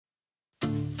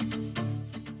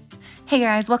Hey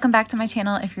guys, welcome back to my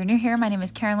channel. If you're new here, my name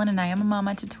is Carolyn and I am a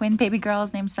mama to twin baby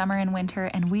girls named Summer and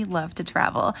Winter, and we love to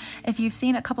travel. If you've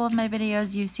seen a couple of my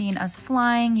videos, you've seen us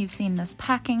flying, you've seen us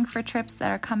packing for trips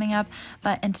that are coming up,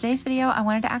 but in today's video, I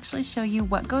wanted to actually show you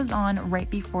what goes on right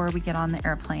before we get on the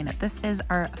airplane. This is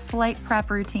our flight prep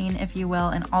routine, if you will,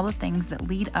 and all the things that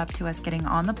lead up to us getting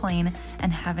on the plane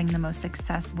and having the most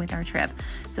success with our trip.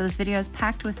 So this video is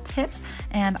packed with tips,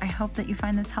 and I hope that you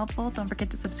find this helpful. Don't forget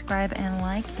to subscribe and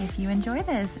like if you enjoy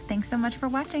this. Thanks so much for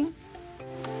watching.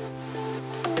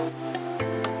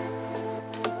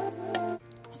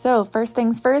 So first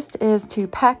things first is to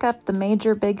pack up the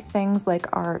major big things like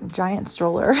our giant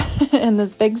stroller. And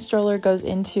this big stroller goes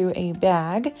into a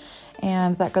bag,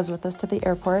 and that goes with us to the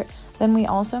airport. Then we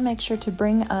also make sure to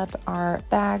bring up our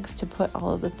bags to put all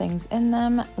of the things in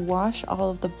them, wash all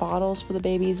of the bottles for the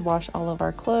babies, wash all of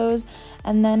our clothes,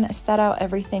 and then set out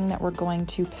everything that we're going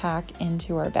to pack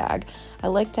into our bag. I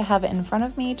like to have it in front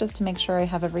of me just to make sure I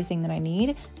have everything that I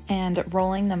need, and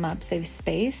rolling them up saves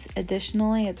space.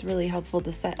 Additionally, it's really helpful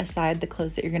to set aside the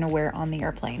clothes that you're going to wear on the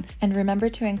airplane. And remember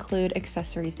to include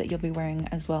accessories that you'll be wearing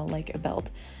as well, like a belt.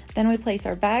 Then we place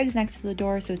our bags next to the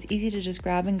door so it's easy to just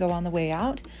grab and go on the way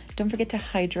out. Don't forget to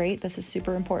hydrate. This is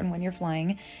super important when you're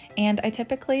flying. And I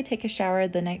typically take a shower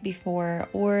the night before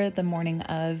or the morning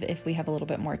of if we have a little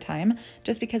bit more time,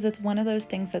 just because it's one of those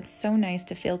things that's so nice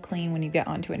to feel clean when you get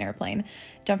onto an airplane.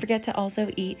 Don't forget to also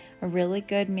eat a really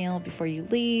good meal before you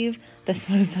leave. This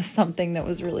was something that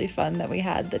was really fun that we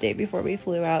had the day before we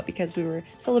flew out because we were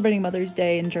celebrating Mother's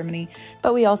Day in Germany,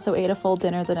 but we also ate a full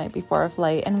dinner the night before our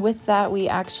flight. And with that, we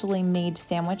actually made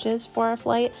sandwiches for our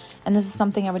flight. And this is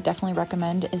something I would definitely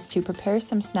recommend, is to prepare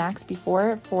some snacks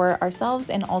before for ourselves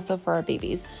and also for our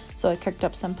babies. So I cooked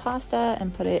up some pasta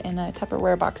and put it in a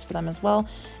Tupperware box for them as well.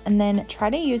 And then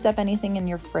try to use up anything in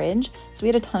your fridge. So we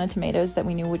had a ton of tomatoes that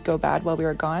we knew would go bad while we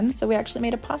were gone, so we actually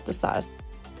made a pasta sauce.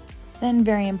 Then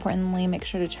very importantly, make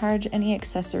sure to charge any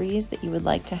accessories that you would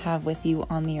like to have with you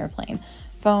on the airplane.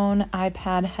 Phone,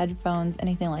 iPad, headphones,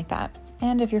 anything like that.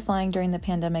 And if you're flying during the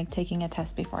pandemic, taking a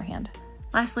test beforehand.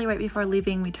 Lastly, right before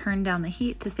leaving, we turn down the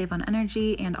heat to save on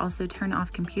energy and also turn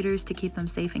off computers to keep them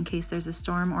safe in case there's a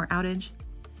storm or outage.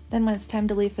 Then when it's time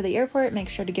to leave for the airport, make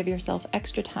sure to give yourself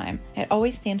extra time. It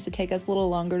always seems to take us a little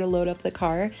longer to load up the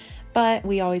car, but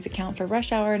we always account for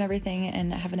rush hour and everything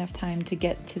and have enough time to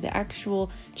get to the actual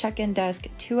check-in desk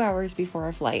 2 hours before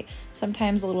our flight.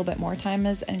 Sometimes a little bit more time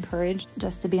is encouraged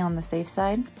just to be on the safe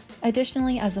side.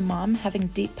 Additionally, as a mom, having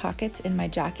deep pockets in my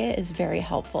jacket is very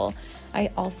helpful.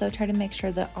 I also try to make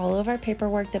sure that all of our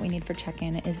paperwork that we need for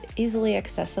check-in is easily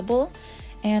accessible.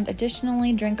 And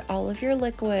additionally, drink all of your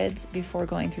liquids before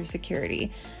going through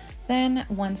security. Then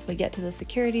once we get to the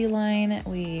security line,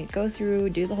 we go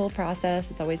through, do the whole process.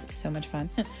 It's always so much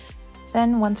fun.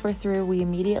 Then once we're through, we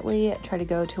immediately try to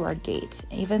go to our gate.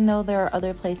 Even though there are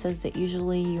other places that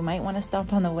usually you might want to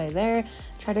stop on the way there,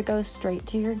 try to go straight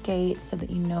to your gate so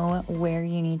that you know where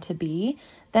you need to be.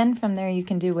 Then from there, you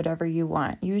can do whatever you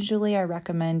want. Usually I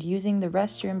recommend using the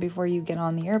restroom before you get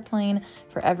on the airplane.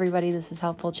 For everybody, this is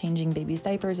helpful, changing baby's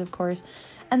diapers, of course.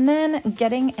 And then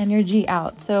getting energy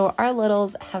out. So our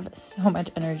littles have so much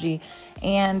energy.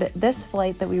 And this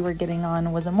flight that we were getting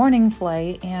on was a morning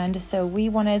flight. And so we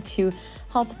wanted to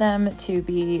help them to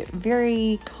be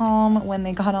very calm when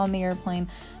they got on the airplane.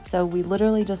 So we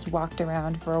literally just walked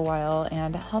around for a while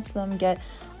and helped them get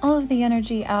all of the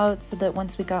energy out so that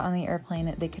once we got on the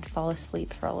airplane, they could fall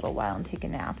asleep for a little while and take a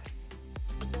nap.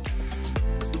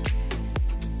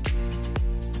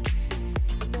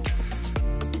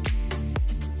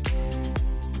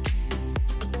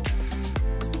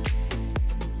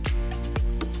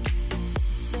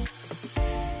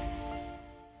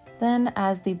 Then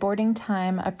as the boarding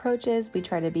time approaches, we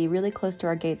try to be really close to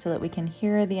our gate so that we can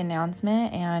hear the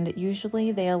announcement, and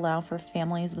usually they allow for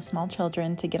families with small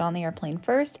children to get on the airplane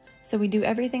first. So we do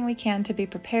everything we can to be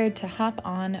prepared to hop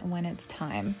on when it's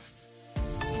time.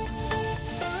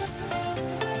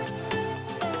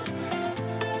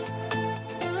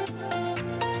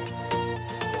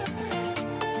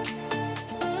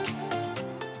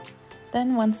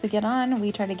 Then once we get on,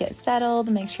 we try to get settled,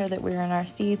 make sure that we're in our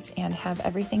seats and have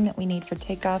everything that we need for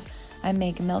takeoff. I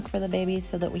make milk for the babies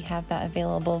so that we have that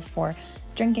available for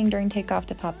drinking during takeoff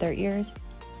to pop their ears.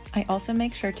 I also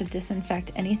make sure to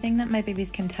disinfect anything that my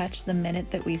babies can touch the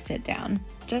minute that we sit down,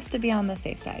 just to be on the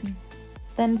safe side.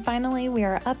 Then finally, we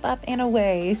are up, and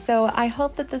away. So I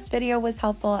hope that this video was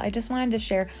helpful. I just wanted to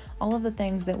share all of the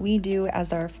things that we do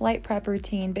as our flight prep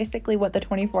routine, basically what the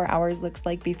 24 hours looks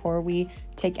like before we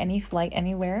take any flight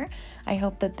anywhere. I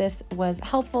hope that this was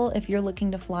helpful if you're looking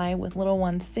to fly with little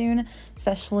ones soon,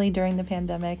 especially during the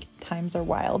pandemic. Times are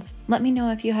wild. Let me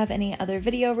know if you have any other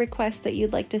video requests that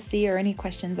you'd like to see or any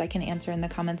questions I can answer in the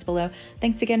comments below.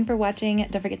 Thanks again for watching.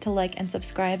 Don't forget to like and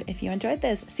subscribe if you enjoyed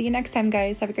this. See you next time,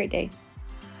 guys. Have a great day.